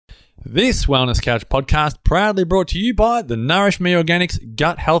This Wellness Couch podcast proudly brought to you by the Nourish Me Organics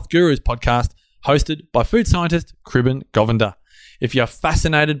Gut Health Gurus podcast, hosted by food scientist Kribben Govender. If you're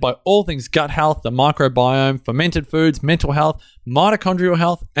fascinated by all things gut health, the microbiome, fermented foods, mental health, mitochondrial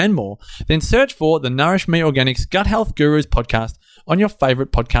health, and more, then search for the Nourish Me Organics Gut Health Gurus podcast on your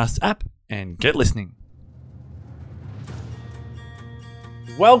favorite podcasts app and get listening.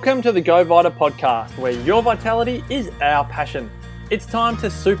 Welcome to the Go Vita podcast, where your vitality is our passion. It's time to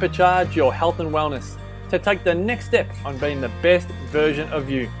supercharge your health and wellness, to take the next step on being the best version of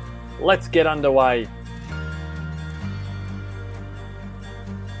you. Let's get underway.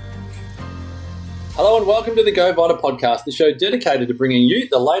 Hello and welcome to the Go Vita podcast, the show dedicated to bringing you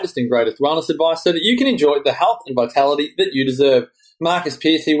the latest and greatest wellness advice so that you can enjoy the health and vitality that you deserve. Marcus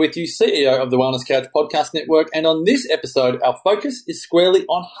Pearce here with you, CEO of the Wellness Couch Podcast Network, and on this episode, our focus is squarely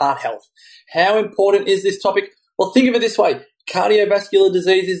on heart health. How important is this topic? Well, think of it this way. Cardiovascular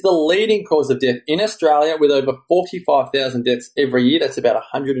disease is the leading cause of death in Australia, with over 45,000 deaths every year. That's about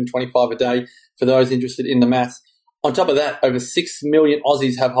 125 a day for those interested in the maths. On top of that, over 6 million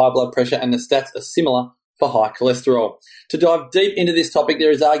Aussies have high blood pressure, and the stats are similar for high cholesterol. To dive deep into this topic,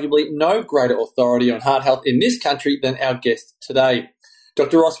 there is arguably no greater authority on heart health in this country than our guest today.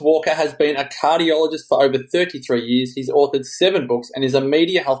 Dr. Ross Walker has been a cardiologist for over 33 years. He's authored 7 books and is a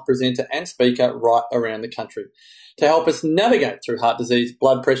media health presenter and speaker right around the country. To help us navigate through heart disease,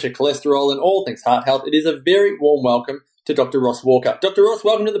 blood pressure, cholesterol, and all things heart health, it is a very warm welcome to Dr. Ross Walker. Dr. Ross,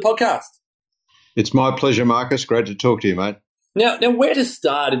 welcome to the podcast. It's my pleasure, Marcus. Great to talk to you, mate. Now, where to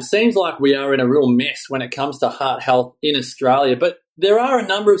start? It seems like we are in a real mess when it comes to heart health in Australia, but there are a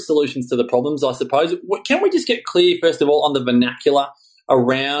number of solutions to the problems, I suppose. Can we just get clear, first of all, on the vernacular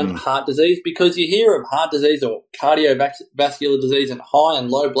around heart disease? Because you hear of heart disease or cardiovascular disease and high and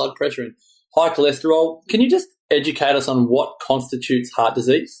low blood pressure and high cholesterol. Can you just educate us on what constitutes heart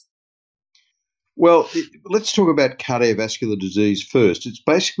disease? Well, let's talk about cardiovascular disease first. It's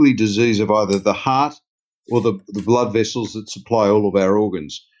basically disease of either the heart or the blood vessels that supply all of our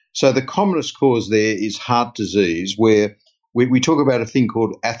organs. So the commonest cause there is heart disease, where we talk about a thing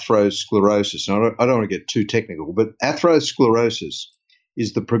called atherosclerosis. Now, I don't want to get too technical, but atherosclerosis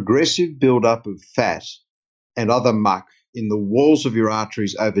is the progressive buildup of fat and other muck in the walls of your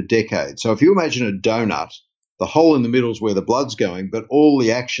arteries over decades. So if you imagine a donut, the hole in the middle is where the blood's going, but all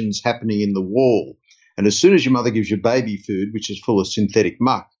the action's happening in the wall. And as soon as your mother gives you baby food, which is full of synthetic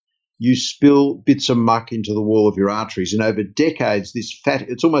muck, you spill bits of muck into the wall of your arteries. And over decades, this fat,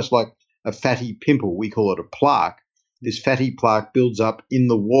 it's almost like a fatty pimple. We call it a plaque. This fatty plaque builds up in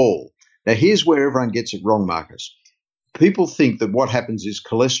the wall. Now, here's where everyone gets it wrong, Marcus. People think that what happens is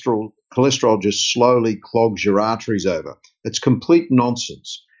cholesterol just slowly clogs your arteries over. It's complete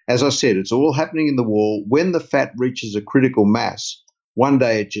nonsense. As I said, it's all happening in the wall. When the fat reaches a critical mass, one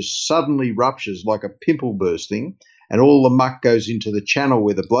day it just suddenly ruptures like a pimple bursting, and all the muck goes into the channel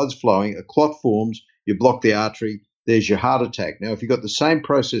where the blood's flowing, a clot forms, you block the artery, there's your heart attack. Now, if you've got the same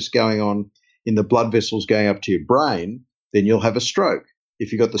process going on in the blood vessels going up to your brain, then you'll have a stroke.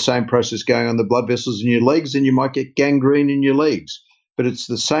 If you've got the same process going on the blood vessels in your legs, then you might get gangrene in your legs. But it's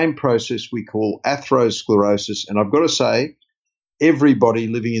the same process we call atherosclerosis, and I've got to say, everybody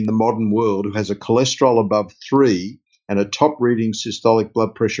living in the modern world who has a cholesterol above 3 and a top reading systolic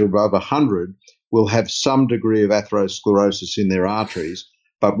blood pressure above 100 will have some degree of atherosclerosis in their arteries,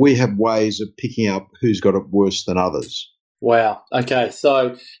 but we have ways of picking up who's got it worse than others. Wow. Okay.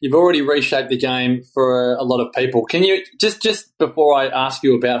 So you've already reshaped the game for a lot of people. Can you, just before I ask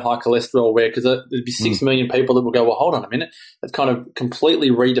you about high cholesterol, because there'd be 6 million people that will go, well, hold on a minute. That kind of completely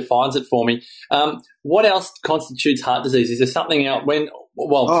redefines it for me. What else constitutes heart disease? Is there something out when,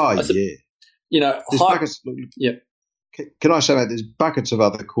 you know, yeah. Can I say that there's buckets of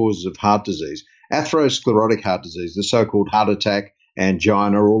other causes of heart disease? Atherosclerotic heart disease, the so-called heart attack,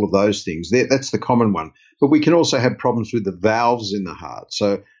 angina, all of those things. That's the common one. But we can also have problems with the valves in the heart.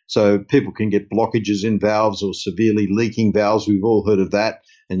 So people can get blockages in valves or severely leaking valves. We've all heard of that,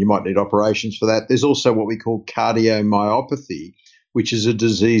 and you might need operations for that. There's also what we call cardiomyopathy, which is a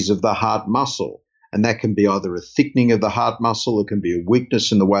disease of the heart muscle. And that can be either a thickening of the heart muscle, it can be a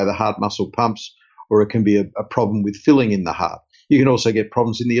weakness in the way the heart muscle pumps, or it can be a problem with filling in the heart. You can also get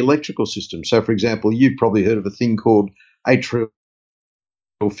problems in the electrical system. So, for example, you've probably heard of a thing called atrial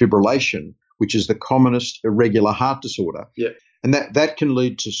fibrillation, which is the commonest irregular heart disorder. Yeah. And that can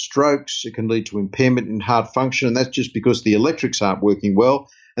lead to strokes, it can lead to impairment in heart function, and that's just because the electrics aren't working well.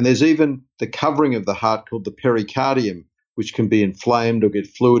 And there's even the covering of the heart called the pericardium, which can be inflamed or get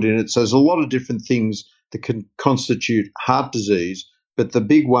fluid in it. So there's a lot of different things that can constitute heart disease, but the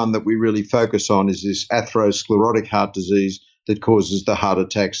big one that we really focus on is this atherosclerotic heart disease, that causes the heart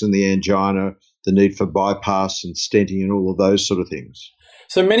attacks and the angina, the need for bypass and stenting and all of those sort of things.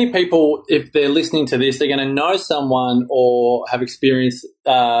 So many people, if they're listening to this, they're going to know someone or have experience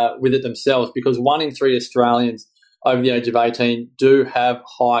with it themselves, because 1 in 3 Australians over the age of 18 do have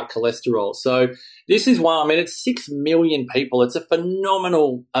high cholesterol. So this is one, I mean, it's 6 million people. It's a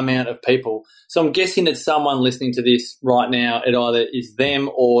phenomenal amount of people. So I'm guessing that someone listening to this right now, it either is them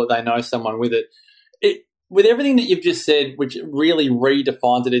or they know someone with it. With everything that you've just said, which really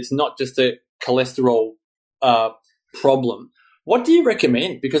redefines it, it's not just a cholesterol problem. What do you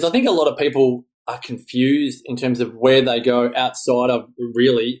recommend? Because I think a lot of people are confused in terms of where they go outside of,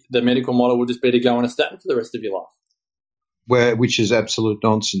 really, the medical model would just be to go on a statin for the rest of your life. Which is absolute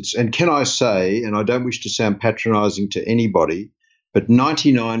nonsense. And can I say, and I don't wish to sound patronising to anybody, but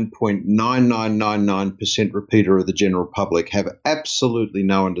 99.9999% repeater of the general public have absolutely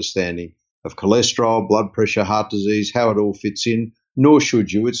no understanding of cholesterol, blood pressure, heart disease, how it all fits in, nor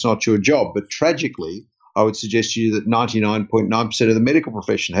should you. It's not your job. But tragically, I would suggest to you that 99.9% of the medical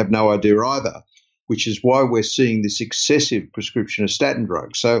profession have no idea either, which is why we're seeing this excessive prescription of statin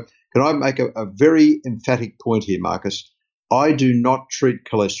drugs. So can I make a very emphatic point here, Marcus? I do not treat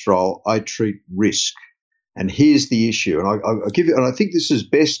cholesterol, I treat risk. And here's the issue, and I'll give you, and I think this is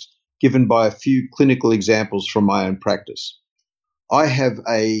best given by a few clinical examples from my own practice. I have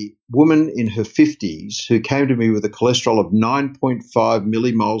a woman in her 50s who came to me with a cholesterol of 9.5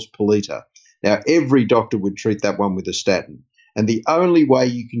 millimoles per litre. Now, every doctor would treat that one with a statin. And the only way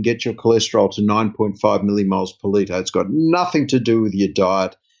you can get your cholesterol to 9.5 millimoles per litre, it's got nothing to do with your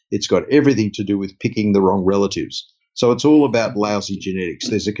diet. It's got everything to do with picking the wrong relatives. So it's all about lousy genetics.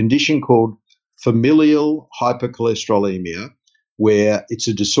 There's a condition called familial hypercholesterolemia, where it's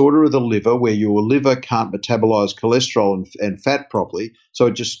a disorder of the liver where your liver can't metabolize cholesterol and fat properly, so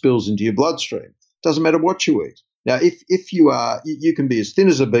it just spills into your bloodstream. Doesn't matter what you eat. Now, if you can be as thin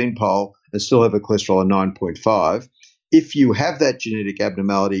as a beanpole and still have a cholesterol of 9.5. If you have that genetic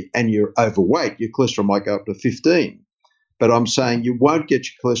abnormality and you're overweight, your cholesterol might go up to 15. But I'm saying you won't get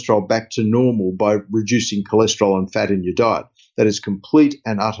your cholesterol back to normal by reducing cholesterol and fat in your diet. That is complete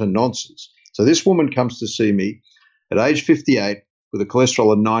and utter nonsense. So this woman comes to see me at age 58 with a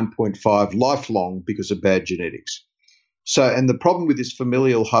cholesterol of 9.5 lifelong because of bad genetics. So, and the problem with this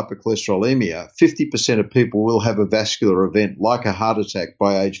familial hypercholesterolemia, 50% of people will have a vascular event like a heart attack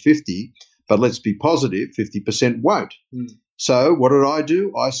by age 50, but let's be positive, 50% won't. So what did I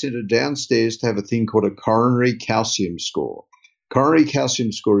do? I sent her downstairs to have a thing called a coronary calcium score. Coronary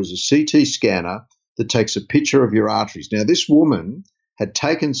calcium score is a CT scanner that takes a picture of your arteries. Now, this woman had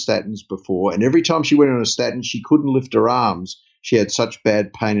taken statins before, and every time she went on a statin, she couldn't lift her arms. She had such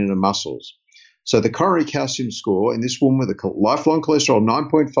bad pain in her muscles. So the coronary calcium score in this woman with a lifelong cholesterol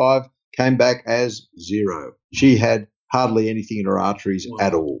of 9.5 came back as 0. She had hardly anything in her arteries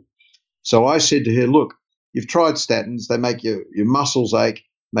at all. So I said to her, look, you've tried statins. They make your muscles ache,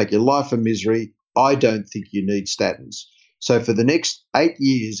 make your life a misery. I don't think you need statins. So for the next 8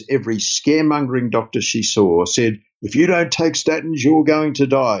 years, every scaremongering doctor she saw said, if you don't take statins, you're going to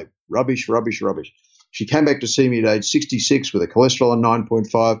die. Rubbish, rubbish, rubbish. She came back to see me at age 66 with a cholesterol of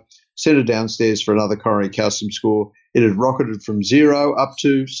 9.5, sent her downstairs for another coronary calcium score. It had rocketed from 0 up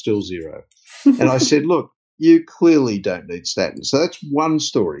to still 0. And I said, look, you clearly don't need statins. So that's one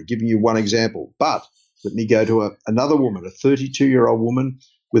story, giving you one example. But let me go to another woman, a 32-year-old woman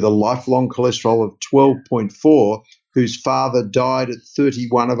with a lifelong cholesterol of 12.4, whose father died at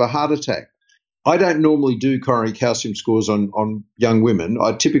 31 of a heart attack. I don't normally do coronary calcium scores on young women.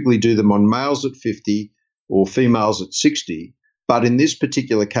 I typically do them on males at 50 or females at 60. But in this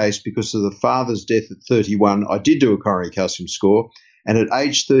particular case, because of the father's death at 31, I did do a coronary calcium score. And at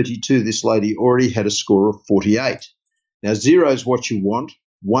age 32, this lady already had a score of 48. Now, 0 is what you want.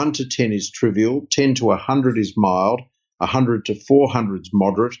 1 to 10 is trivial. 10 to 100 is mild. 100 to 400 is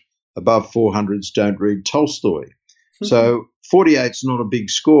moderate. Above 400s don't read Tolstoy. So 48 is not a big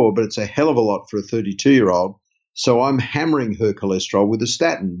score, but it's a hell of a lot for a 32-year-old. So I'm hammering her cholesterol with a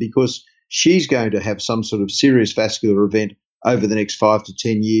statin because she's going to have some sort of serious vascular event over the next 5 to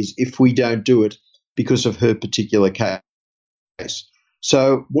 10 years if we don't do it because of her particular case.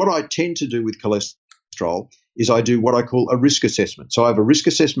 So what I tend to do with cholesterol is I do what I call a risk assessment. So I have a risk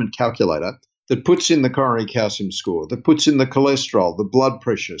assessment calculator that puts in the coronary calcium score, that puts in the cholesterol, the blood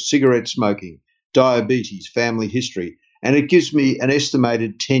pressure, cigarette smoking, diabetes, family history, and it gives me an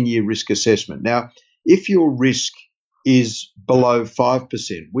estimated 10-year risk assessment. Now, if your risk is below 5%,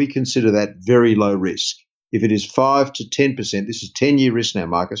 we consider that very low risk. If it is 5 to 10%, this is 10-year risk now,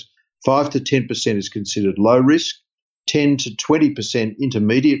 Marcus, 5 to 10% is considered low risk, 10 to 20%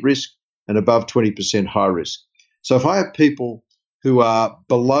 intermediate risk, and above 20% high risk. So if I have people who are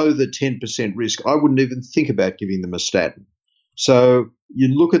below the 10% risk, I wouldn't even think about giving them a statin. So you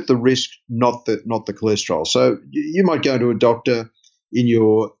look at the risk, not the cholesterol. So you might go to a doctor in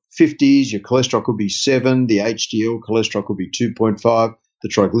your 50s, your cholesterol could be 7, the HDL cholesterol could be 2.5, the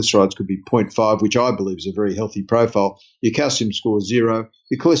triglycerides could be 0.5, which I believe is a very healthy profile. Your calcium score is 0.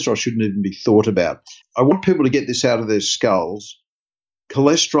 Your cholesterol shouldn't even be thought about. I want people to get this out of their skulls.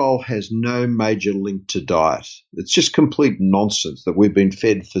 Cholesterol has no major link to diet. It's just complete nonsense that we've been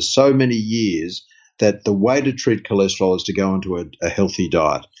fed for so many years that the way to treat cholesterol is to go into a healthy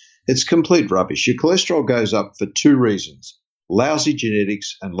diet. It's complete rubbish. Your cholesterol goes up for 2 reasons: lousy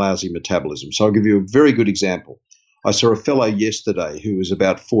genetics and lousy metabolism. So I'll give you a very good example. I saw a fellow yesterday who was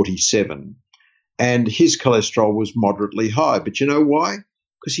about 47, and his cholesterol was moderately high. But you know why?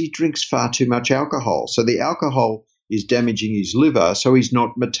 Because he drinks far too much alcohol. So the alcohol is damaging his liver, so he's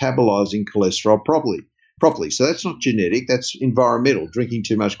not metabolizing cholesterol properly. So that's not genetic, that's environmental, drinking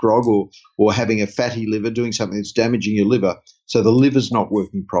too much grog or having a fatty liver, doing something that's damaging your liver, so the liver's not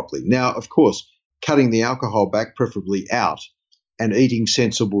working properly. Now, of course, cutting the alcohol back, preferably out, and eating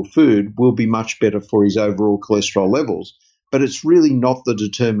sensible food will be much better for his overall cholesterol levels, but it's really not the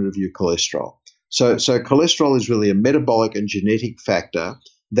determinant of your cholesterol. So cholesterol is really a metabolic and genetic factor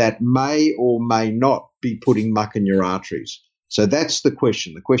that may or may not be putting muck in your arteries. So that's the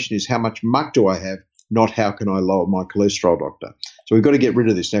question. The question is, how much muck do I have, not how can I lower my cholesterol, doctor? So we've got to get rid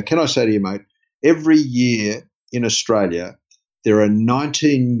of this. Now, can I say to you, mate, every year in Australia, there are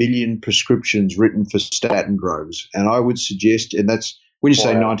 19 million prescriptions written for statin drugs. And I would suggest, and that's when you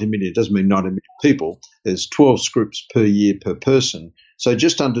say 19 million, it doesn't mean 19 million people. There's 12 scripts per year per person. So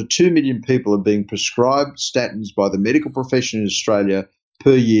just under 2 million people are being prescribed statins by the medical profession in Australia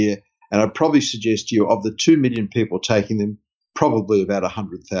per year. And I'd probably suggest to you, of the 2 million people taking them, probably about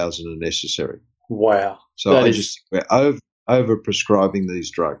 100,000 are necessary. Wow. So we're over prescribing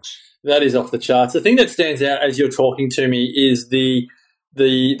these drugs. That is off the charts. The thing that stands out as you're talking to me is the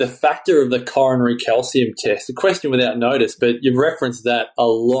factor of the coronary calcium test. A question without notice, but you've referenced that a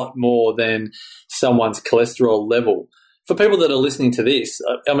lot more than someone's cholesterol level. For people that are listening to this,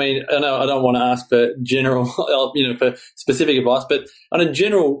 I mean, I know I don't want to ask for general, for specific advice, but on a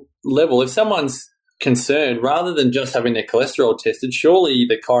general level, if someone's concerned, rather than just having their cholesterol tested, surely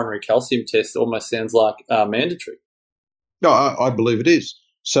the coronary calcium test almost sounds like mandatory. No, I believe it is.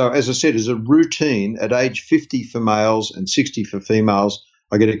 So as I said, as a routine, at age 50 for males and 60 for females,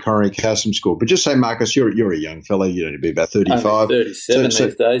 I get a coronary calcium score. But just say, Marcus, you're a young fellow. You don't need to be about 35. I'm 37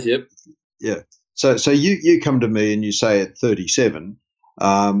 these days, yep. Yeah. So you come to me and you say at 37,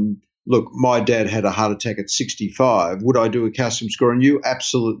 look, my dad had a heart attack at 65. Would I do a calcium score on you?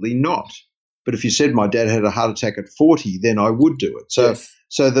 Absolutely not. But if you said my dad had a heart attack at 40, then I would do it. So yes.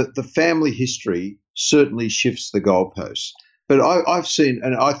 So the family history certainly shifts the goalposts. But I've seen,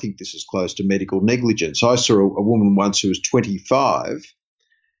 and I think this is close to medical negligence. I saw a woman once who was 25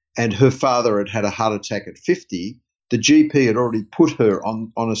 and her father had a heart attack at 50. The GP had already put her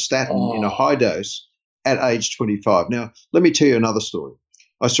on a statin in a high dose at age 25. Now, let me tell you another story.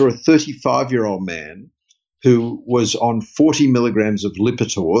 I saw a 35-year-old man who was on 40 milligrams of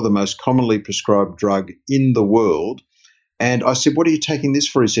Lipitor, the most commonly prescribed drug in the world. And I said, what are you taking this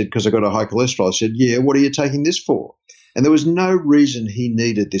for? He said, because I got a high cholesterol. I said, yeah, what are you taking this for? And there was no reason he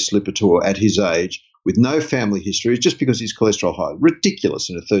needed this Lipitor at his age with no family history. It's just because his cholesterol high. Ridiculous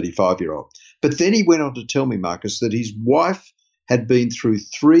in a 35-year-old. But then he went on to tell me, Marcus, that his wife had been through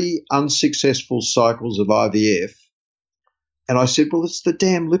 3 unsuccessful cycles of IVF. And I said, well, it's the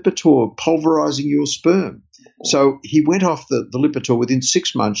damn Lipitor pulverizing your sperm. So he went off the Lipitor. Within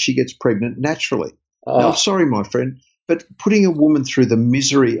 6 months, she gets pregnant naturally. Now, I'm sorry, my friend, but putting a woman through the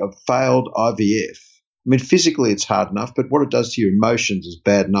misery of failed IVF, I mean, physically it's hard enough, but what it does to your emotions is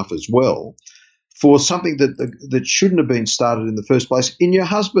bad enough as well, for something that shouldn't have been started in the first place in your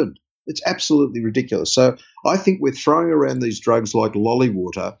husband. It's absolutely ridiculous. So I think we're throwing around these drugs like lolly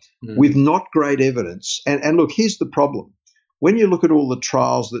water with not great evidence. And look, here's the problem. When you look at all the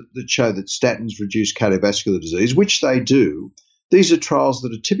trials that show that statins reduce cardiovascular disease, which they do, these are trials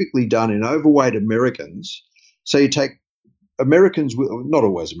that are typically done in overweight Americans. So you take Americans, not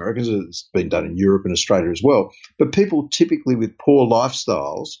always Americans, it's been done in Europe and Australia as well, but people typically with poor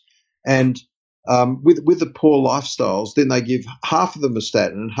lifestyles. And with the poor lifestyles, then they give half of them a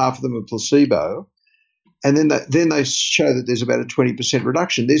statin and half of them a placebo. And then they show that there's about a 20%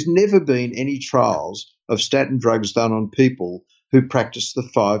 reduction. There's never been any trials of statin drugs done on people who practice the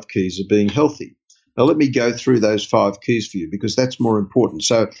 5 keys of being healthy. Now, let me go through those 5 keys for you because that's more important.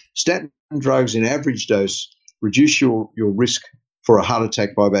 So statin drugs in average dose reduce your risk for a heart attack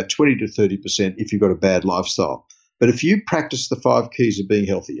by about 20 to 30% if you've got a bad lifestyle. But if you practice the 5 keys of being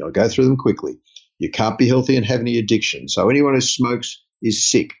healthy, I'll go through them quickly. You can't be healthy and have any addiction. So anyone who smokes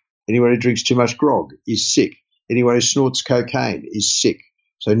is sick. Anyone who drinks too much grog is sick. Anyone who snorts cocaine is sick.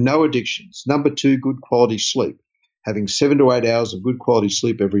 So no addictions. Number 2, good quality sleep. Having 7 to 8 hours of good quality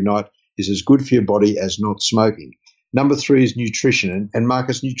sleep every night is as good for your body as not smoking. Number 3 is nutrition. And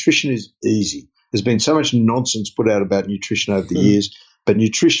Marcus, nutrition is easy. There's been so much nonsense put out about nutrition over the years, but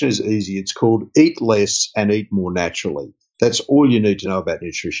nutrition is easy. It's called eat less and eat more naturally. That's all you need to know about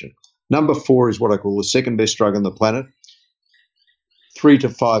nutrition. Number 4 is what I call the second best drug on the planet. 3 to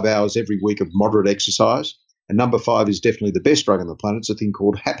 5 hours every week of moderate exercise. And number 5 is definitely the best drug on the planet. It's a thing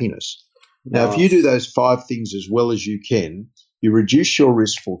called happiness. Now, if you do those 5 things as well as you can, you reduce your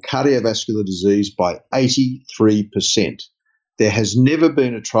risk for cardiovascular disease by 83%. There has never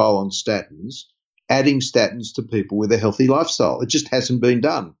been a trial on statins, adding statins to people with a healthy lifestyle. It just hasn't been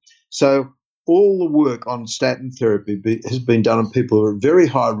done. So all the work on statin therapy has been done on people who are very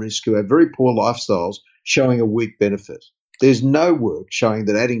high risk, who have very poor lifestyles, showing a weak benefit. There's no work showing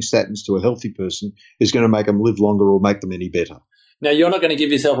that adding statins to a healthy person is going to make them live longer or make them any better. Now, you're not going to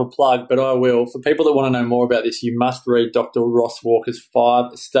give yourself a plug, but I will. For people that want to know more about this, you must read Dr. Ross Walker's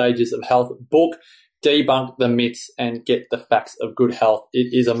 5 Stages of Health book, Debunk the Myths and Get the Facts of Good Health. It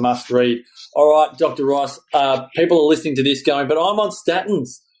is a must read. All right, Dr. Ross, people are listening to this going, but I'm on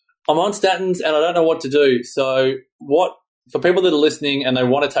statins. I'm on statins and I don't know what to do. So for people that are listening and they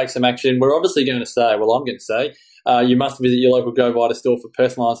want to take some action, we're obviously going to say, well, I'm going to say, you must visit your local GoVita store for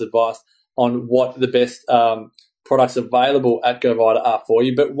personalised advice on what the best products available at GoVita are for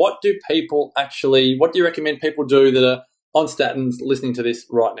you. But what do you recommend people do that are on statins listening to this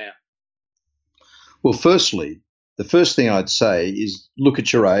right now? Well, firstly, the first thing I'd say is look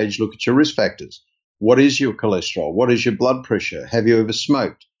at your age, look at your risk factors. What is your cholesterol? What is your blood pressure? Have you ever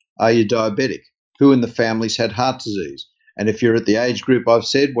smoked? Are you diabetic? Who in the family's had heart disease? And if you're at the age group I've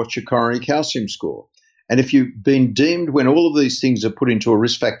said, what's your coronary calcium score? And if you've been deemed, when all of these things are put into a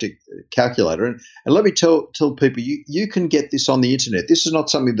risk factor calculator, and let me tell people, you can get this on the internet. This is not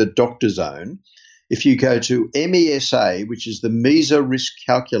something that doctors own. If you go to MESA, which is the MESA risk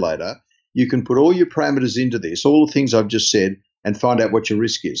calculator, you can put all your parameters into this, all the things I've just said, and find out what your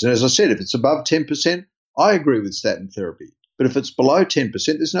risk is. And as I said, if it's above 10%, I agree with statin therapy. But if it's below 10%,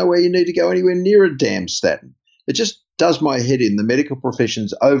 there's no way you need to go anywhere near a damn statin. It just does my head in, the medical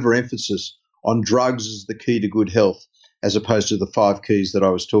profession's overemphasis on drugs as the key to good health, as opposed to the 5 keys that I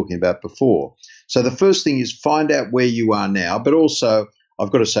was talking about before. So the first thing is find out where you are now, but also,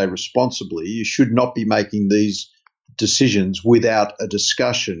 I've got to say responsibly, you should not be making these decisions without a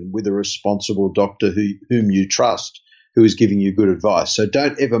discussion with a responsible doctor whom you trust, who is giving you good advice. So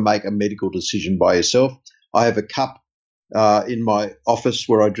don't ever make a medical decision by yourself. I have a cup in my office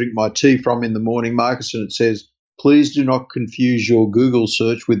where I drink my tea from in the morning, Marcus, and it says, please do not confuse your Google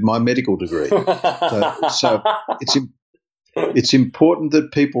search with my medical degree. So it's important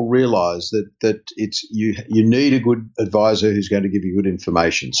that people realise that it's you need a good advisor who's going to give you good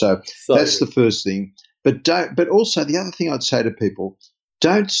information. So that's the first thing. But also the other thing I'd say to people,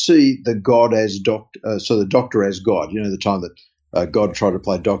 don't see the God as the doctor as God. You know, the time that God tried to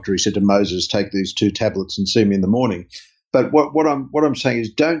play doctor, he said to Moses, take these 2 tablets and see me in the morning. But what I'm saying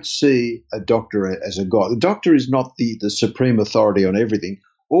is, don't see a doctor as a god. The doctor is not the supreme authority on everything.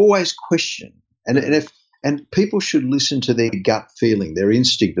 Always question, and people should listen to their gut feeling, their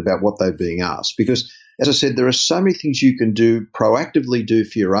instinct about what they're being asked. Because, as I said, there are so many things you can proactively do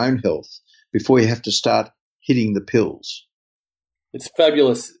for your own health before you have to start hitting the pills. It's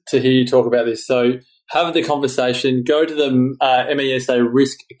fabulous to hear you talk about this. So have the conversation, go to the MESA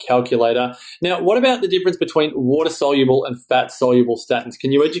risk calculator. Now, what about the difference between water-soluble and fat-soluble statins?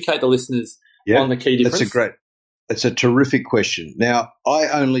 Can you educate the listeners on the key difference? It's a terrific question. Now, I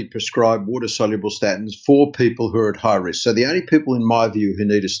only prescribe water-soluble statins for people who are at high risk. So the only people, in my view, who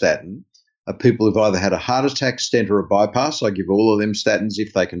need a statin are people who've either had a heart attack, stent, or a bypass. I give all of them statins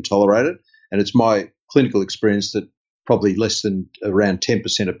if they can tolerate it. And it's my clinical experience that probably less than around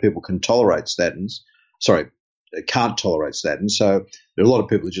 10% of people can't tolerate statins. So there are a lot of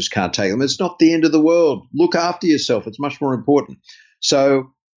people who just can't take them. It's not the end of the world. Look after yourself. It's much more important.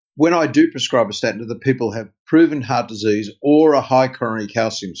 So when I do prescribe a statin to the people who have proven heart disease or a high coronary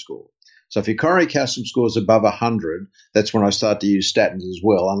calcium score. So if your coronary calcium score is above 100, that's when I start to use statins as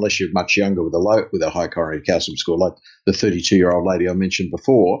well, unless you're much younger with a high coronary calcium score, like the 32-year-old lady I mentioned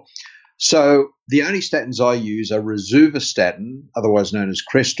before. So the only statins I use are rosuvastatin, otherwise known as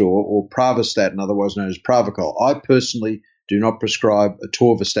Crestor, or pravastatin, otherwise known as Pravachol. I personally do not prescribe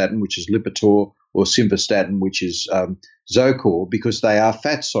atorvastatin, which is Lipitor, or simvastatin, which is Zocor, because they are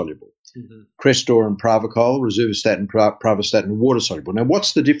fat-soluble. Crestor and Pravachol, rosuvastatin, pravastatin, water-soluble. Now,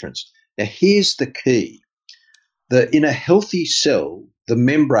 what's the difference? Now, here's the key. In a healthy cell, the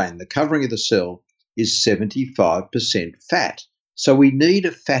membrane, the covering of the cell, is 75% fat. So we need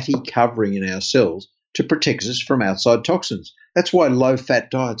a fatty covering in our cells to protect us from outside toxins. That's why low-fat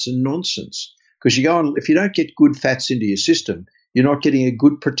diets are nonsense, because if you don't get good fats into your system, you're not getting a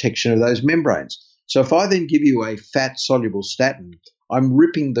good protection of those membranes. So if I then give you a fat-soluble statin, I'm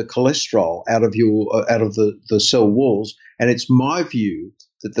ripping the cholesterol out of the cell walls, and it's my view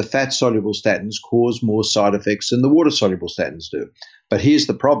that the fat-soluble statins cause more side effects than the water-soluble statins do. But here's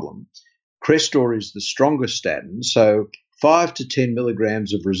the problem. Crestor is the strongest statin, so 5 to 10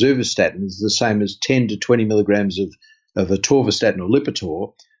 milligrams of rosuvastatin is the same as 10 to 20 milligrams of atorvastatin or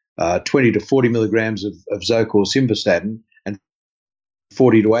Lipitor, 20 to 40 milligrams of Zocor simvastatin, and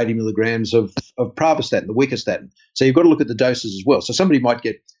 40 to 80 milligrams of pravastatin, the weaker statin. So you've got to look at the doses as well. So somebody might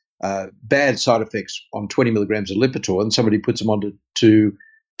get bad side effects on 20 milligrams of Lipitor, and somebody puts them on to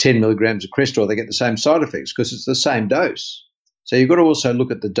 10 milligrams of Crestor, they get the same side effects because it's the same dose. So you've got to also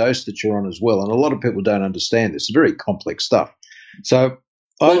look at the dose that you're on as well. And a lot of people don't understand this. It's very complex stuff. So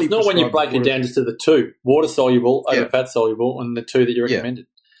it's not when you break it down just to the two, water-soluble over fat-soluble, and the two that you recommended.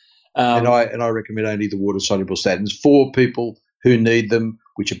 And I recommend only the water-soluble statins for people who need them,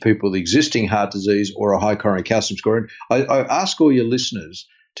 which are people with existing heart disease or a high coronary calcium score. And I ask all your listeners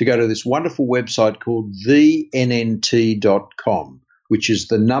to go to this wonderful website called thennt.com, which is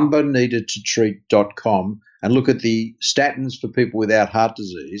the number needed to treat.com, and look at the statins for people without heart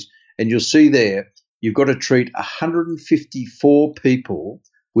disease. And you'll see there you've got to treat 154 people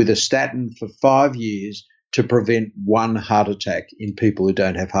with a statin for 5 years to prevent one heart attack in people who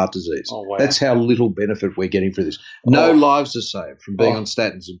don't have heart disease. Oh, wow. That's how little benefit we're getting for this. No lives are saved from being on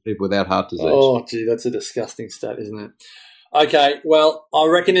statins in people without heart disease. Oh, gee, that's a disgusting stat, isn't it? Okay, well, I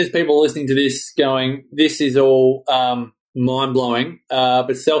reckon there's people listening to this going, this is all mind-blowing,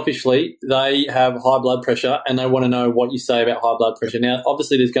 but selfishly, they have high blood pressure and they want to know what you say about high blood pressure. Now,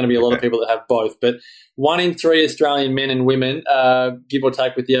 obviously, there's going to be a lot of people that have both, but 1 in 3 Australian men and women, give or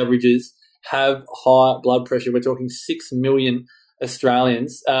take with the averages, have high blood pressure. We're talking 6 million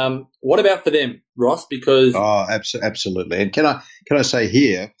Australians. What about for them, Ross? Because absolutely. And can I say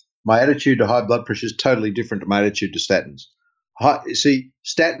here, my attitude to high blood pressure is totally different to my attitude to statins.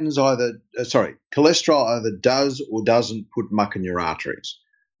 Cholesterol either does or doesn't put muck in your arteries,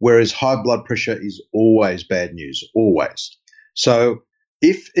 whereas high blood pressure is always bad news, always. So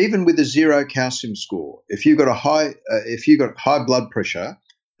even with a 0 calcium score, if you've got high blood pressure,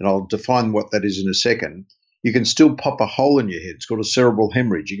 and I'll define what that is in a second, you can still pop a hole in your head. It's called a cerebral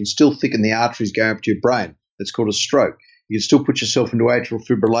hemorrhage. You can still thicken the arteries going up to your brain. That's called a stroke. You can still put yourself into atrial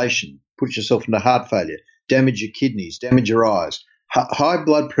fibrillation, put yourself into heart failure, damage your kidneys, damage your eyes. High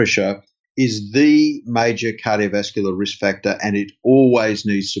blood pressure is the major cardiovascular risk factor, and it always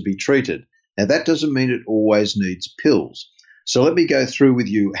needs to be treated. Now, that doesn't mean it always needs pills. So let me go through with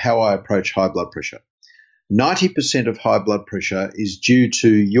you how I approach high blood pressure. 90% of high blood pressure is due to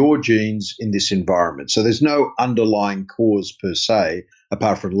your genes in this environment. So there's no underlying cause per se,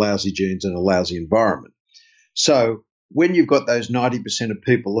 apart from lousy genes and a lousy environment. So when you've got those 90% of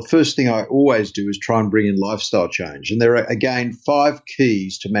people, the first thing I always do is try and bring in lifestyle change. And there are, again, 5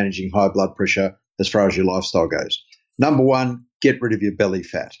 keys to managing high blood pressure as far as your lifestyle goes. Number 1, get rid of your belly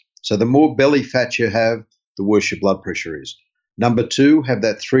fat. So the more belly fat you have, the worse your blood pressure is. Number 2, have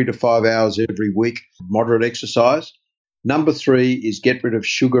that 3 to 5 hours every week, moderate exercise. Number 3 is get rid of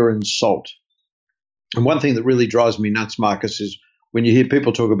sugar and salt. And one thing that really drives me nuts, Marcus, is when you hear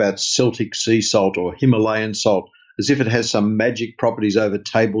people talk about Celtic sea salt or Himalayan salt, as if it has some magic properties over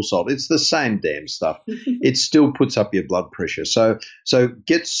table salt. It's the same damn stuff. It still puts up your blood pressure. So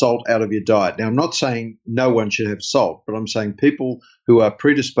get salt out of your diet. Now, I'm not saying no one should have salt, but I'm saying people who are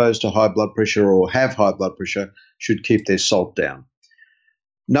predisposed to high blood pressure or have high blood pressure should keep their salt down.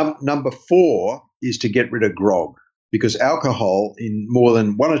 Number 4 is to get rid of grog, because alcohol in more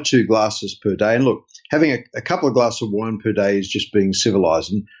than 1 or 2 glasses per day, and look, having a couple of glasses of wine per day is just being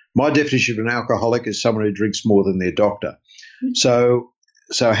civilized. And my definition of an alcoholic is someone who drinks more than their doctor. So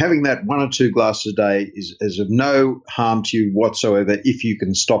having that 1 or 2 glasses a day is of no harm to you whatsoever if you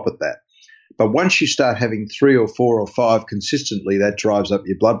can stop at that. But once you start having 3 or 4 or 5 consistently, that drives up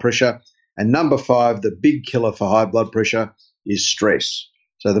your blood pressure. And number 5, the big killer for high blood pressure, is stress.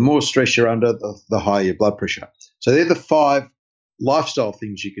 So the more stress you're under, the higher your blood pressure. So they're the 5 lifestyle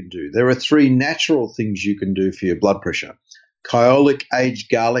things you can do. There are 3 natural things you can do for your blood pressure. Kyolic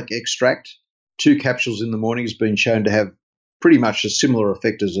aged garlic extract, 2 capsules in the morning, has been shown to have pretty much a similar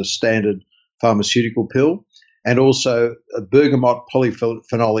effect as a standard pharmaceutical pill. and also a bergamot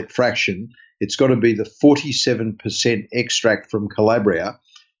polyphenolic fraction. It's got to be the 47% extract from Calabria.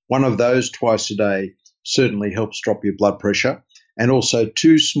 One of those twice a day certainly helps drop your blood pressure. And also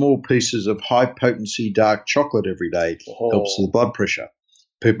 2 small pieces of high-potency dark chocolate every day helps with the blood pressure.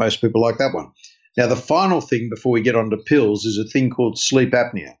 Most people like that one. Now, the final thing before we get on to pills is a thing called sleep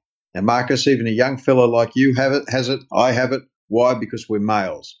apnea. Now, Marcus, even a young fellow like you has it. I have it. Why? Because we're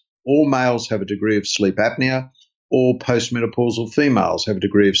males. All males have a degree of sleep apnea. All postmenopausal females have a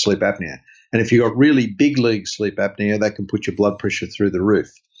degree of sleep apnea. And if you've got really big league sleep apnea, that can put your blood pressure through the roof.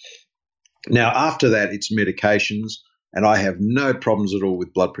 Now, after that, it's medications, and I have no problems at all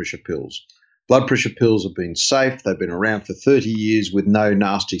with blood pressure pills. Blood pressure pills have been safe. They've been around for 30 years with no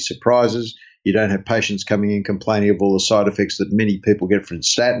nasty surprises. You don't have patients coming in complaining of all the side effects that many people get from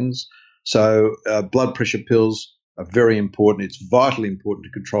statins. So blood pressure pills are very important. It's vitally important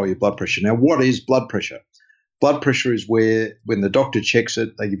to control your blood pressure. Now, what is blood pressure? Blood pressure is where, when the doctor checks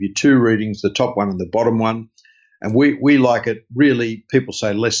it, they give you 2 readings, the top one and the bottom one. And we like it really, people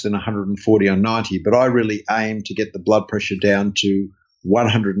say less than 140 or 90, but I really aim to get the blood pressure down to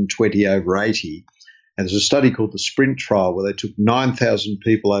 120 over 80. And there's a study called the SPRINT trial where they took 9,000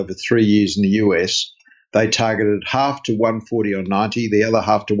 people over 3 years in the US. They targeted half to 140 on 90, the other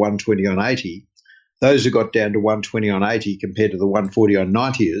half to 120 on 80. Those who got down to 120 on 80 compared to the 140 on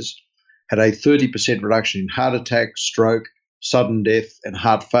 90ers had a 30% reduction in heart attack, stroke, sudden death, and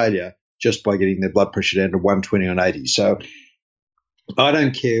heart failure just by getting their blood pressure down to 120 on 80. So I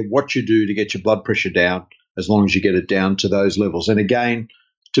don't care what you do to get your blood pressure down as long as you get it down to those levels. And again,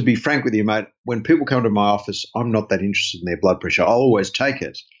 to be frank with you, mate, when people come to my office, I'm not that interested in their blood pressure. I'll always take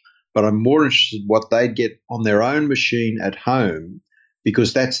it, but I'm more interested in what they get on their own machine at home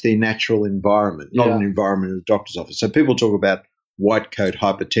because that's their natural environment, not an environment in a doctor's office. So people talk about white coat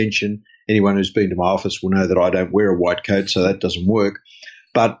hypertension. Anyone who's been to my office will know that I don't wear a white coat, so that doesn't work.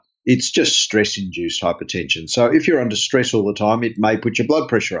 But it's just stress-induced hypertension. So if you're under stress all the time, it may put your blood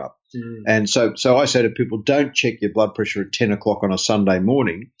pressure up. And so I say to people, don't check your blood pressure at 10 o'clock on a Sunday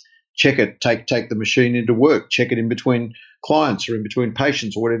morning. Check it. Take the machine into work. Check it in between clients or in between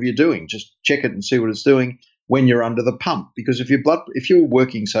patients or whatever you're doing. Just check it and see what it's doing when you're under the pump. Because if you're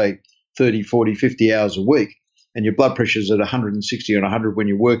working, say, 30, 40, 50 hours a week and your blood pressure is at 160 on 100 when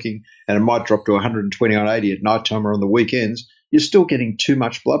you're working and it might drop to 120 on 80 at night time or on the weekends, you're still getting too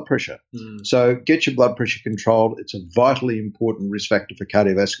much blood pressure. So get your blood pressure controlled. It's a vitally important risk factor for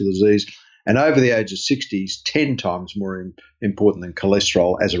cardiovascular disease. And over the age of 60 is 10 times more important than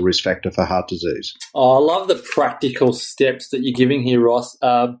cholesterol as a risk factor for heart disease. Oh, I love the practical steps that you're giving here, Ross.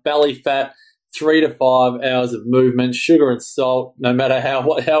 Belly fat, 3 to 5 hours of movement, sugar and salt, no matter how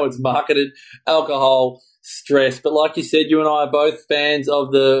it's marketed, alcohol, stress. But like you said, you and I are both fans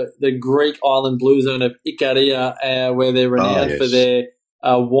of the Greek island blue zone of Ikaria, where they're renowned for their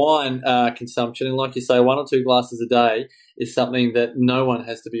wine consumption. And like you say, 1 or 2 glasses a day is something that no one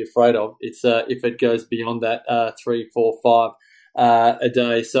has to be afraid of. It's if it goes beyond that 3, 4, 5 a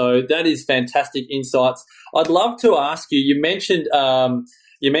day. So that is fantastic insights. I'd love to ask you. You mentioned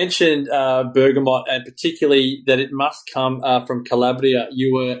bergamot, and particularly that it must come from Calabria.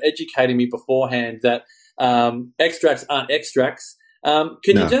 You were educating me beforehand that extracts aren't extracts. Can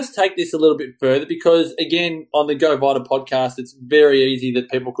you just take this a little bit further? Because, again, on the Go Vita podcast, it's very easy that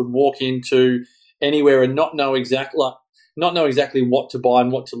people could walk into anywhere and not know exactly what to buy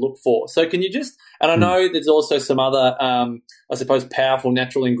and what to look for. So can you just – and I know there's also some other, I suppose, powerful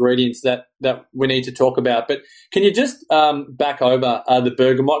natural ingredients that we need to talk about. But can you just back over the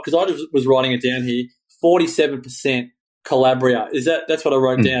bergamot? Because I just was writing it down here, 47% Calabria. That's what I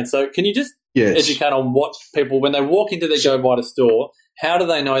wrote down. So can you just educate on what people, when they walk into their Go Vita store, how do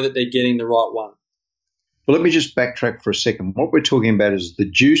they know that they're getting the right one? Well, let me just backtrack for a second. What we're talking about is the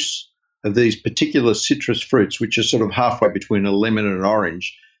juice of these particular citrus fruits, which are sort of halfway between a lemon and an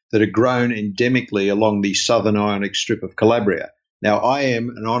orange, that are grown endemically along the southern Ionic strip of Calabria. Now, I am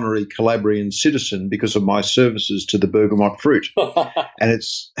an honorary Calabrian citizen because of my services to the bergamot fruit. And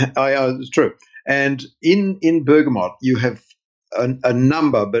it's true. And in bergamot, you have a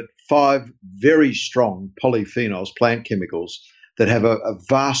number, but 5 very strong polyphenols, plant chemicals, that have a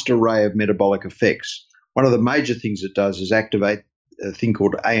vast array of metabolic effects. One of the major things it does is activate a thing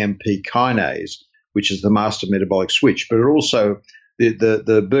called AMP kinase, which is the master metabolic switch, but it also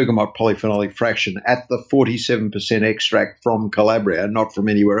the bergamot polyphenolic fraction at the 47% extract from Calabria, not from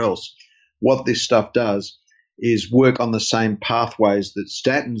anywhere else. What this stuff does is work on the same pathways that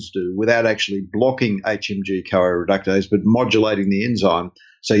statins do without actually blocking HMG-CoA reductase, but modulating the enzyme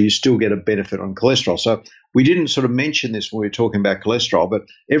So you still get a benefit on cholesterol. So we didn't sort of mention this when we were talking about cholesterol, but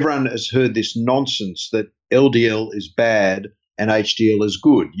everyone has heard this nonsense that LDL is bad and HDL is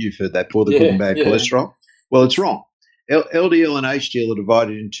good. You've heard that for the good and bad cholesterol. Well, it's wrong. LDL and HDL are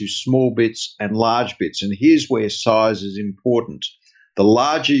divided into small bits and large bits, and here's where size is important. The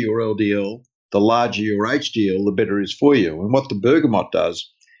larger your LDL, the larger your HDL, the better it is for you. And what the bergamot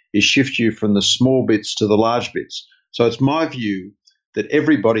does is shift you from the small bits to the large bits. So it's my view that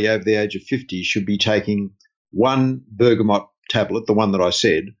everybody over the age of 50 should be taking one bergamot tablet, the one that I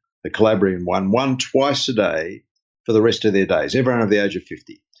said, the Calabrian one twice a day for the rest of their days, everyone over the age of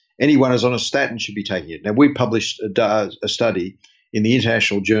 50. Anyone who's on a statin should be taking it. Now, we published a study in the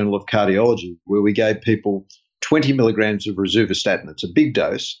International Journal of Cardiology where we gave people 20 milligrams of rosuvastatin. It's a big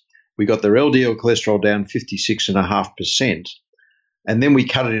dose. We got their LDL cholesterol down 56.5%, and then we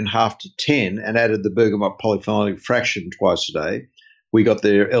cut it in half to 10 and added the bergamot polyphenolic fraction twice a day. We got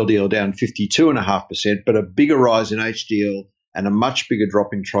their LDL down 52.5%, but a bigger rise in HDL and a much bigger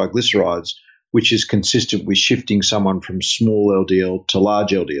drop in triglycerides, which is consistent with shifting someone from small LDL to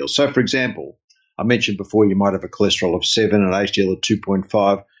large LDL. So, for example, I mentioned before you might have a cholesterol of 7 and HDL of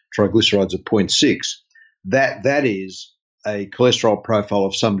 2.5, triglycerides of 0.6. That is a cholesterol profile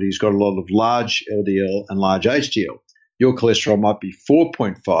of somebody who's got a lot of large LDL and large HDL. Your cholesterol might be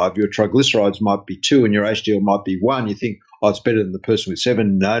 4.5, your triglycerides might be 2, and your HDL might be 1. You think, oh, it's better than the person with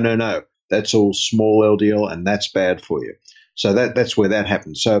 7. No. That's all small LDL, and that's bad for you. So that's where that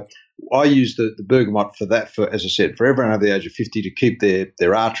happens. So I use the bergamot for that, as I said, for everyone over the age of 50 to keep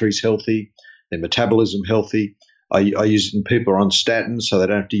their arteries healthy, their metabolism healthy. I use it in people who are on statins so they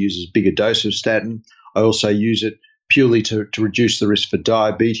don't have to use as big a dose of statin. I also use it purely to reduce the risk for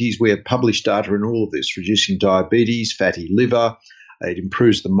diabetes. We have published data in all of this, reducing diabetes, fatty liver. It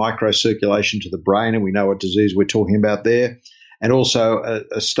improves the microcirculation to the brain, and we know what disease we're talking about there. And also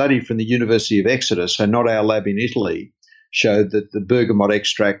a study from the University of Exeter, so not our lab in Italy, showed that the bergamot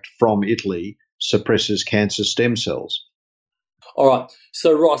extract from Italy suppresses cancer stem cells. All right.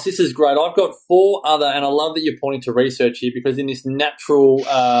 So, Ross, this is great. I've got 4 other, and I love that you're pointing to research here because in this natural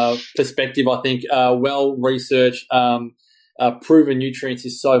perspective, I think well-researched, proven nutrients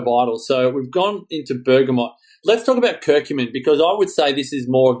is so vital. So we've gone into bergamot. Let's talk about curcumin because I would say this is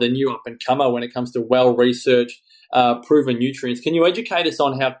more of the new up-and-comer when it comes to well-researched, proven nutrients. Can you educate us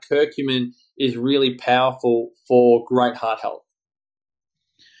on how curcumin is really powerful for great heart health?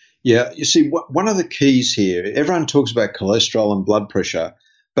 Yeah, you see, one of the keys here, everyone talks about cholesterol and blood pressure,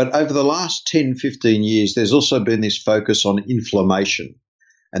 but over the last 10, 15 years, there's also been this focus on inflammation.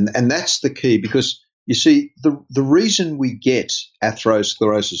 And that's the key because, you see, the reason we get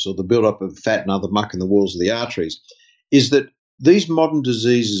atherosclerosis or the buildup of fat and other muck in the walls of the arteries is that these modern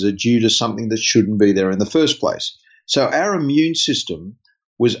diseases are due to something that shouldn't be there in the first place. So our immune system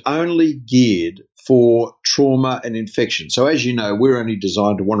was only geared for trauma and infection. So as you know, we're only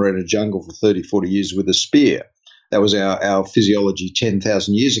designed to wander around a jungle for 30, 40 years with a spear. That was our physiology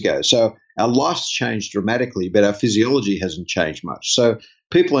 10,000 years ago. So our life's changed dramatically, but our physiology hasn't changed much. So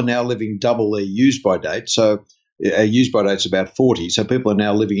people are now living double their use-by date. So our use-by date's about 40. So people are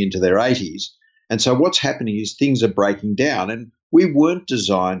now living into their 80s. And so what's happening is things are breaking down. And we weren't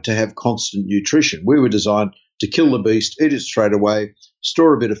designed to have constant nutrition. We were designed to kill the beast, eat it straight away,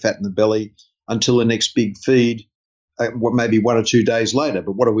 store a bit of fat in the belly until the next big feed, maybe 1 or 2 days later.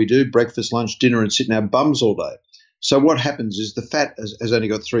 But what do? Breakfast, lunch, dinner, and sit in our bums all day. So what happens is the fat has only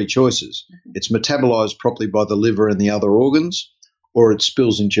got 3 choices. It's metabolized properly by the liver and the other organs, or it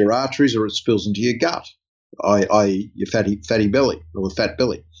spills into your arteries, or it spills into your gut, i.e. your fatty belly or the fat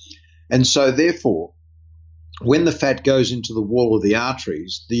belly. And so therefore, when the fat goes into the wall of the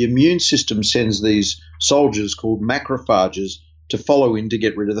arteries, the immune system sends these soldiers called macrophages to follow in to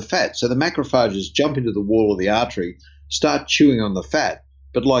get rid of the fat. So the macrophages jump into the wall of the artery, start chewing on the fat,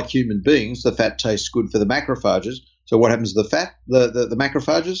 but like human beings, the fat tastes good for the macrophages. So what happens to the fat? The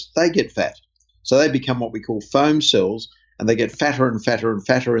macrophages, they get fat. So they become what we call foam cells, and they get fatter and fatter and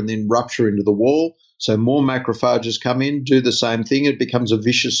fatter and then rupture into the wall. So more macrophages come in, do the same thing. It becomes a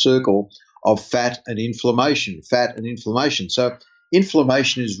vicious circle of fat and inflammation. So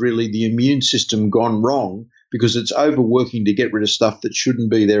inflammation is really the immune system gone wrong because it's overworking to get rid of stuff that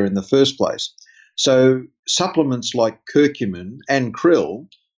shouldn't be there in the first place. So supplements like curcumin and krill,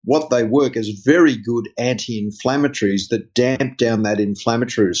 what they work as very good anti-inflammatories that damp down that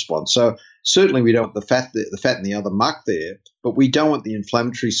inflammatory response. So certainly we don't want the fat and the other muck there, but we don't want the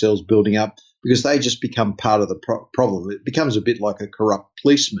inflammatory cells building up because they just become part of the problem. It becomes a bit like a corrupt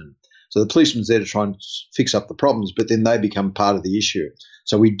policeman. So the policeman's there to try and fix up the problems, but then they become part of the issue.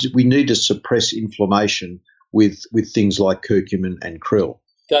 So we need to suppress inflammation with things like curcumin and krill.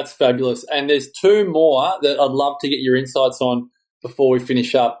 That's fabulous. And there's two more that I'd love to get your insights on before we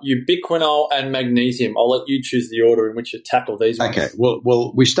finish up. Ubiquinol and magnesium. I'll let you choose the order in which you tackle these ones. Okay.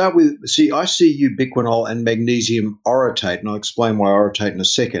 Well, we start with, I see ubiquinol and magnesium orotate, and I'll explain why orotate in a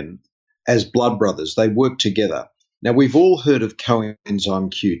second, as blood brothers. They work together. Now, we've all heard of coenzyme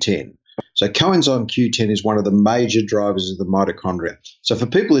Q10. So coenzyme Q10 is one of the major drivers of the mitochondria. So for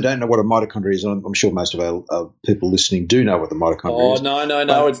people who don't know what a mitochondria is, and I'm sure most of our people listening do know what the mitochondria is. Oh,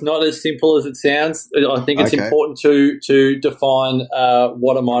 no. It's not as simple as it sounds. I think it's important to define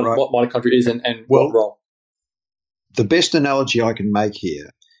what mitochondria is and what role. The best analogy I can make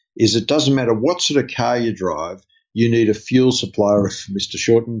here is it doesn't matter what sort of car you drive, you need a fuel supplier. If Mr.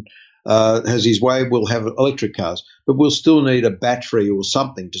 Shorten has his way, we'll have electric cars, but we'll still need a battery or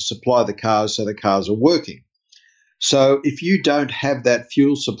something to supply the cars so the cars are working. So if you don't have that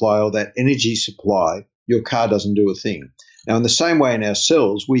fuel supply or that energy supply, your car doesn't do a thing. Now, in the same way in our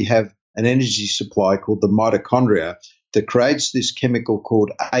cells, we have an energy supply called the mitochondria that creates this chemical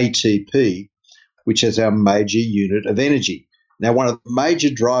called ATP, which is our major unit of energy. Now, one of the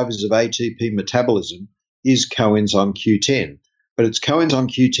major drivers of ATP metabolism is coenzyme Q10. But it's coenzyme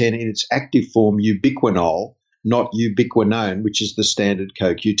Q10 in its active form, ubiquinol, not ubiquinone, which is the standard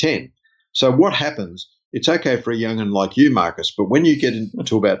CoQ10. So what happens, it's okay for a young'un like you, Marcus, but when you get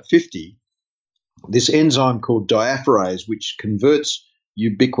into about 50, this enzyme called diaphorase, which converts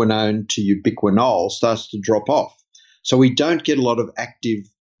ubiquinone to ubiquinol, starts to drop off. So we don't get a lot of active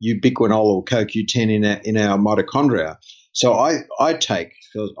ubiquinol or CoQ10 in our mitochondria. So I take,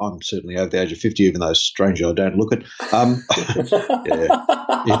 because I'm certainly over the age of 50, even though strangely I don't look it,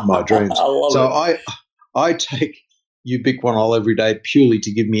 in my dreams. I take ubiquinol every day purely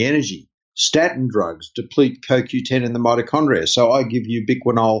to give me energy. Statin drugs deplete CoQ10 in the mitochondria, so I give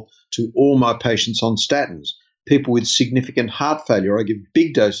ubiquinol to all my patients on statins. People with significant heart failure, I give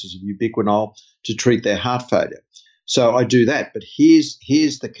big doses of ubiquinol to treat their heart failure. So I do that, but here's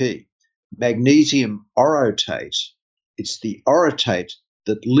the key. Magnesium orotate, it's the orotate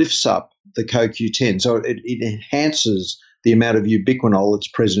that lifts up the CoQ10. So it enhances the amount of ubiquinol that's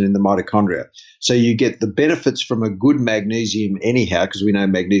present in the mitochondria. So you get the benefits from a good magnesium anyhow, because we know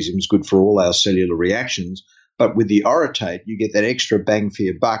magnesium is good for all our cellular reactions. But with the orotate, you get that extra bang for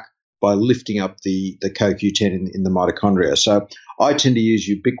your buck by lifting up the CoQ10 in the mitochondria. So I tend to use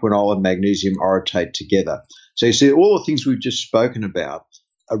ubiquinol and magnesium orotate together. So you see, all the things we've just spoken about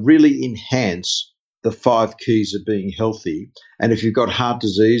really enhance the 5 keys of being healthy. And if you've got heart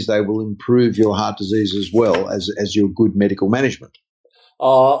disease, they will improve your heart disease as well as your good medical management.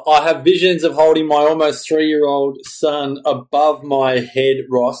 I have visions of holding my almost 3-year-old son above my head,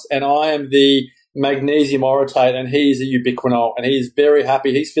 Ross, and I am the magnesium orotate and he is the ubiquinol, and he is very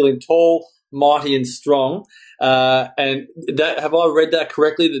happy. He's feeling tall, mighty and strong. And that, have I read that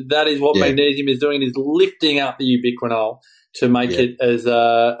correctly, that is what magnesium is doing, is lifting up the ubiquinol to make it as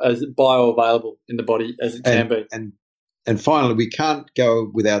bioavailable in the body as it can be. And finally, we can't go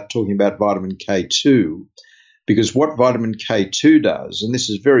without talking about vitamin K2, because what vitamin K2 does, and this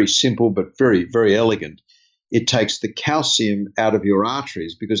is very simple but very, very elegant, it takes the calcium out of your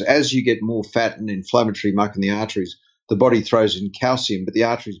arteries, because as you get more fat and inflammatory muck in the arteries, the body throws in calcium, but the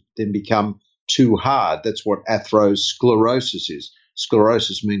arteries then become too hard. That's what atherosclerosis is.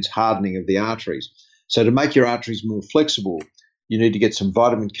 Sclerosis means hardening of the arteries. So to make your arteries more flexible, you need to get some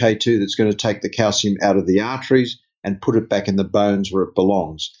vitamin K2 that's going to take the calcium out of the arteries and put it back in the bones where it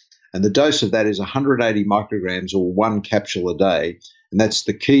belongs. And the dose of that is 180 micrograms or 1 capsule a day. And that's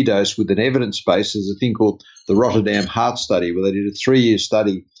the key dose with an evidence base. There's a thing called the Rotterdam Heart Study, where they did a 3-year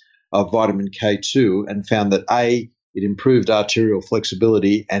study of vitamin K2 and found that A, it improved arterial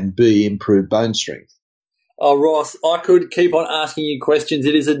flexibility, and B, improved bone strength. Oh, Ross, I could keep on asking you questions.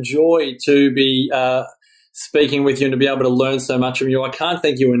 It is a joy to be speaking with you and to be able to learn so much from you. I can't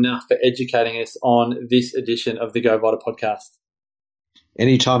thank you enough for educating us on this edition of the Go Vita podcast.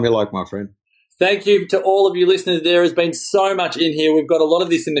 Anytime you like, my friend. Thank you to all of you listeners. There has been so much in here. We've got a lot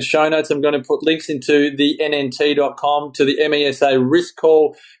of this in the show notes. I'm going to put links into the NNT.com, to the MESA risk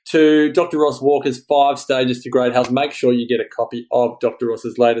call, to Dr. Ross Walker's 5 Stages to Great Health. Make sure you get a copy of Dr.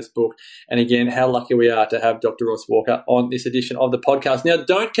 Ross's latest book. And again, how lucky we are to have Dr. Ross Walker on this edition of the podcast. Now,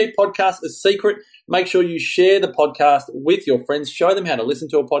 don't keep podcasts a secret. Make sure you share the podcast with your friends. Show them how to listen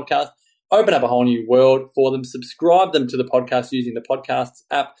to a podcast. Open up a whole new world for them. Subscribe them to the podcast using the podcasts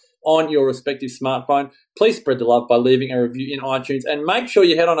app on your respective smartphone. Please spread the love by leaving a review in iTunes, and make sure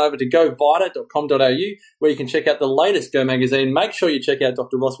you head on over to govita.com.au where you can check out the latest Go magazine. Make sure you check out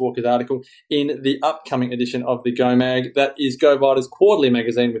Dr. Ross Walker's article in the upcoming edition of the Go Mag. That is Go Vita's quarterly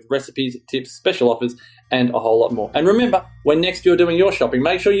magazine with recipes, tips, special offers, and a whole lot more. And remember, when next you're doing your shopping,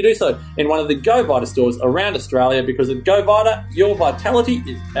 make sure you do so in one of the Go Vita stores around Australia, because at Go Vita, your vitality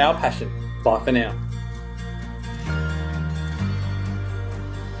is our passion. Bye for now.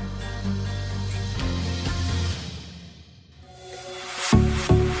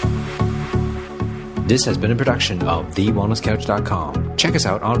 This has been a production of TheWellnessCouch.com. Check us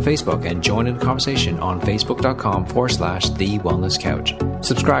out on Facebook and join in the conversation on Facebook.com/TheWellnessCouch.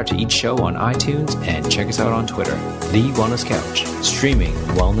 Subscribe to each show on iTunes and check us out on Twitter. The Wellness Couch, streaming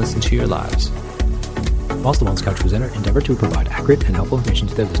wellness into your lives. Whilst the Wellness Couch presenter endeavor to provide accurate and helpful information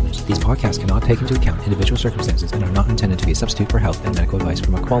to their listeners, these podcasts cannot take into account individual circumstances and are not intended to be a substitute for health and medical advice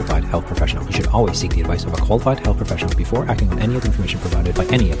from a qualified health professional. You should always seek the advice of a qualified health professional before acting on any of the information provided by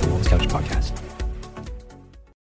any of the Wellness Couch podcasts.